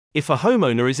If a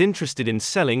homeowner is interested in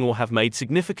selling or have made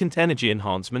significant energy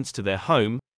enhancements to their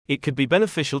home, it could be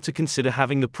beneficial to consider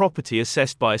having the property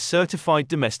assessed by a certified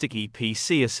domestic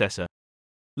EPC assessor.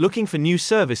 Looking for new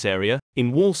service area?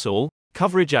 In Walsall,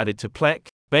 coverage added to Plek,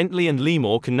 Bentley and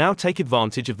Leemore can now take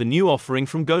advantage of the new offering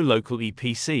from Go Local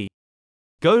EPC.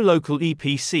 Go Local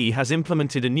EPC has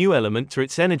implemented a new element to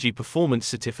its Energy Performance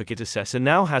Certificate assessor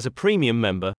now has a premium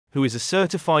member, who is a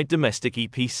certified domestic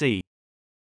EPC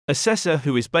assessor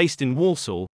who is based in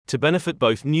Walsall, to benefit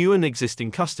both new and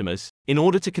existing customers. In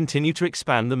order to continue to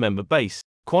expand the member base,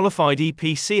 qualified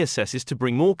EPC assesses to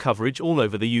bring more coverage all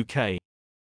over the UK.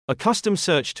 A custom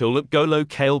search tool at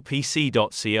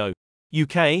golocalpc.co.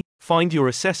 UK, Find Your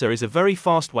Assessor is a very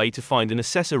fast way to find an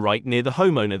assessor right near the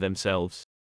homeowner themselves.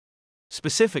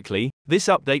 Specifically, this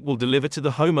update will deliver to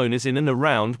the homeowners in and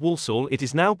around Walsall. It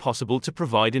is now possible to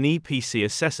provide an EPC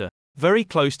assessor very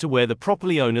close to where the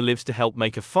property owner lives to help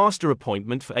make a faster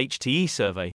appointment for HTE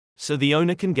survey, so the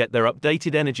owner can get their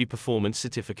updated energy performance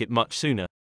certificate much sooner.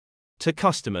 To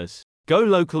customers, Go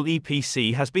Local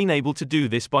EPC has been able to do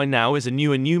this by now as a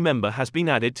new member has been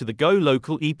added to the Go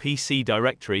Local EPC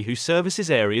directory who services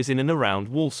areas in and around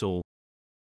Walsall.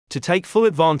 To take full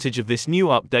advantage of this new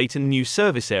update and new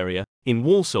service area, in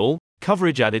Walsall,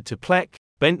 coverage added to Plek,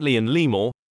 Bentley and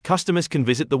Leemore, customers can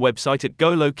visit the website at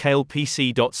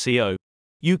golocalpc.co.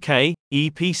 UK,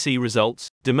 EPC results,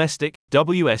 domestic,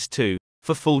 WS2,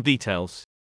 for full details.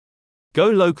 Go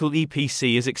Local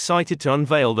EPC is excited to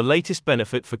unveil the latest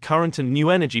benefit for current and new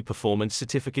Energy Performance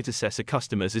Certificate assessor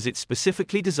customers as it's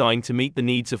specifically designed to meet the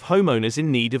needs of homeowners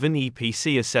in need of an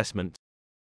EPC assessment.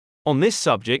 On this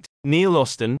subject, Neil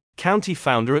Austin, county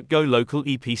founder at Go Local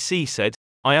EPC said,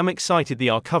 "I am excited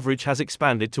our coverage has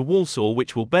expanded to Walsall,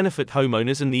 which will benefit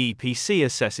homeowners and the EPC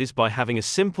assessors by having a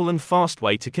simple and fast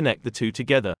way to connect the two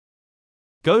together."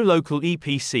 Go Local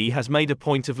EPC has made a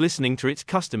point of listening to its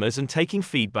customers and taking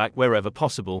feedback wherever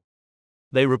possible.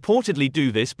 They reportedly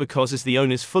do this because as the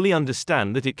owners fully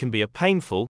understand that it can be a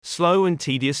painful, slow and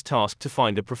tedious task to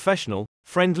find a professional,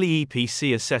 friendly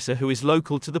EPC assessor who is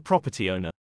local to the property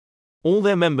owner. All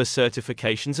their member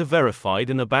certifications are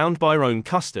verified and are bound by our own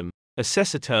custom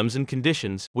assessor terms and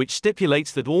conditions, which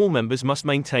stipulates that all members must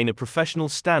maintain a professional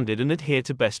standard and adhere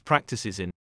to best practices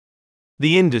in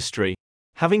the industry.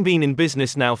 Having been in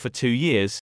business now for 2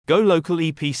 years, Go Local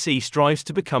EPC strives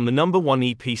to become the #1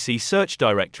 EPC search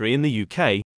directory in the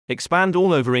UK, expand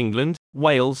all over England,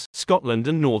 Wales, Scotland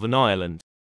and Northern Ireland.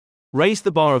 Raise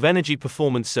the bar of energy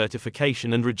performance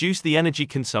certification and reduce the energy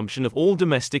consumption of all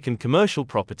domestic and commercial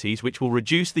properties, which will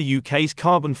reduce the UK's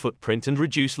carbon footprint and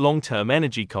reduce long-term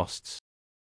energy costs.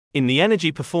 In the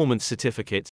Energy Performance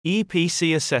Certificate,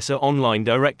 EPC Assessor Online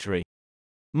Directory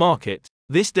market,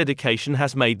 this dedication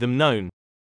has made them known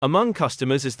among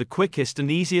customers as the quickest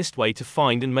and easiest way to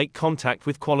find and make contact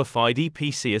with qualified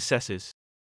EPC assessors.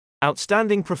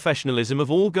 Outstanding professionalism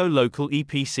of all Go Local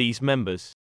EPC's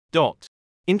members.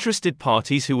 Interested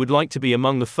parties who would like to be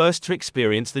among the first to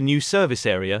experience the new service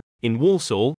area, in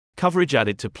Walsall, coverage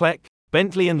added to Plek,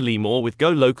 Bentley and Leemore with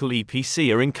Go Local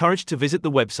EPC are encouraged to visit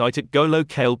the website at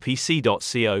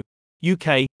golocalpc.co.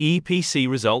 UK, EPC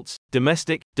results,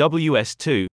 domestic,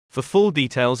 WS2, for full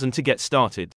details and to get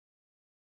started.